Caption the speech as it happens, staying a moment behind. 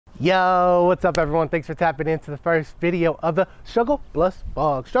Yo, what's up everyone? Thanks for tapping into the first video of the Struggle Bus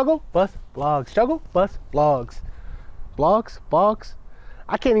Vlogs. Struggle Bus Vlogs. Struggle Bus Vlogs. Vlogs?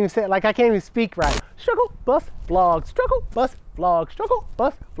 I can't even say it, like I can't even speak right. Struggle Bus Vlogs. Struggle Bus Vlogs. Struggle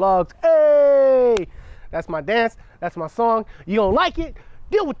Bus Vlogs. Hey! That's my dance. That's my song. You don't like it?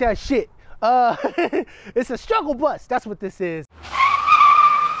 Deal with that shit. It's a struggle bus. That's what this is.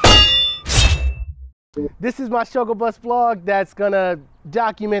 This is my struggle bus vlog that's gonna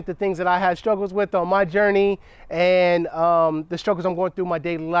document the things that I had struggles with on my journey and the struggles I'm going through my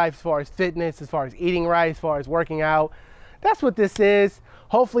daily life as far as fitness, as far as eating right, as far as working out. That's what this is.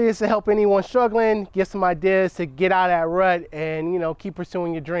 Hopefully it's to help anyone struggling, give some ideas to get out of that rut and, you know, keep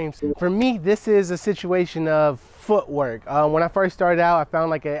pursuing your dreams. For me, this is a situation of footwork. When I first started out, I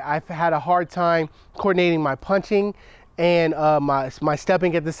found like I've had a hard time coordinating my punching and my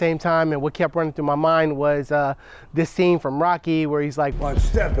stepping at the same time, and what kept running through my mind was this scene from Rocky where he's like, one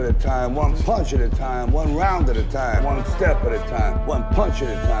step at a time, one punch at a time, one round at a time, one step at a time, one punch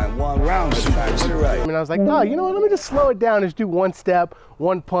at a time, one round at a time. Get it right. And I was like, no, you know what, let me just slow it down. Just do one step,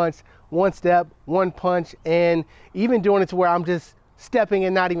 one punch, one step, one punch, and even doing it to where I'm just stepping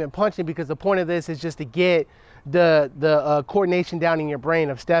and not even punching, because the point of this is just to get the coordination down in your brain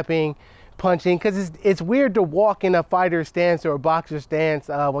of stepping, punching, because it's weird to walk in a fighter stance or a boxer stance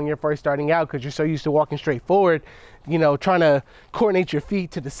when you're first starting out, because you're so used to walking straight forward, you know, trying to coordinate your feet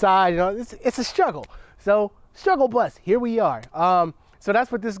to the side. You know, it's a struggle. So struggle bus, here we are. So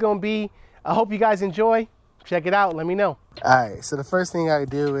that's what this is going to be. I hope you guys enjoy. Check it out. Let me know. All right, so the first thing I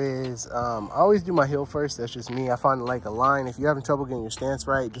do is I always do my heel first. That's just me. I find like a line. If you're having trouble getting your stance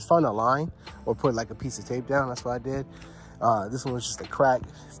right, just find a line or put like a piece of tape down. That's what I did. This one was just a crack.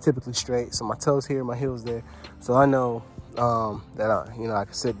 It's typically straight. So my toes here, my heels there. So I know that I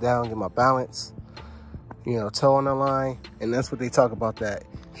can sit down, get my balance, toe on the line. And that's what they talk about, that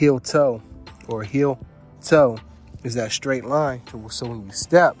heel toe or heel toe is that straight line. So when you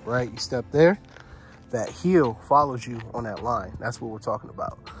step, right, you step there, that heel follows you on that line. That's what we're talking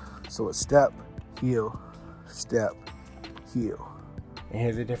about. So it's step, heel, heel. And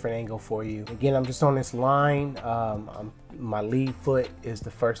here's a different angle for you. Again, I'm just on this line. My lead foot is the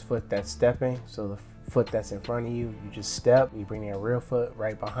first foot that's stepping. So the foot that's in front of you, you just step. You bring your real foot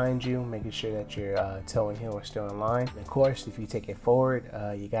right behind you, making sure that your toe and heel are still in line. And of course, if you take it forward,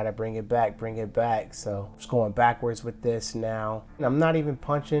 you gotta bring it back. So just going backwards with this now. And I'm not even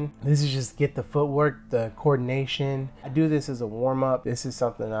punching. This is just get the footwork, the coordination. I do this as a warm up. This is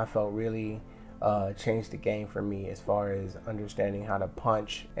something I felt really changed the game for me as far as understanding how to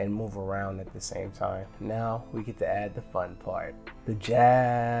punch and move around at the same time. Now we get to add the fun part, the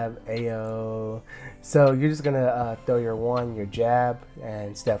jab. Ayo. So you're just gonna throw your jab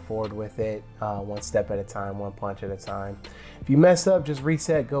and step forward with it, one step at a time, one punch at a time. If you mess up, just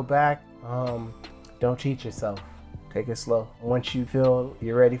reset, go back. Don't cheat yourself. Take it slow. Once you feel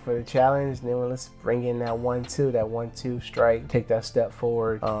you're ready for the challenge, then let's bring in that 1-2 strike. Take that step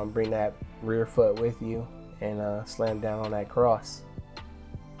forward, bring that rear foot with you, and slam down on that cross.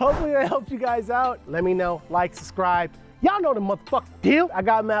 Hopefully that helped you guys out. Let me know, like, subscribe. Y'all know the motherfucking deal. I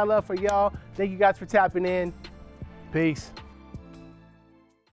got mad love for y'all. Thank you guys for tapping in. Peace.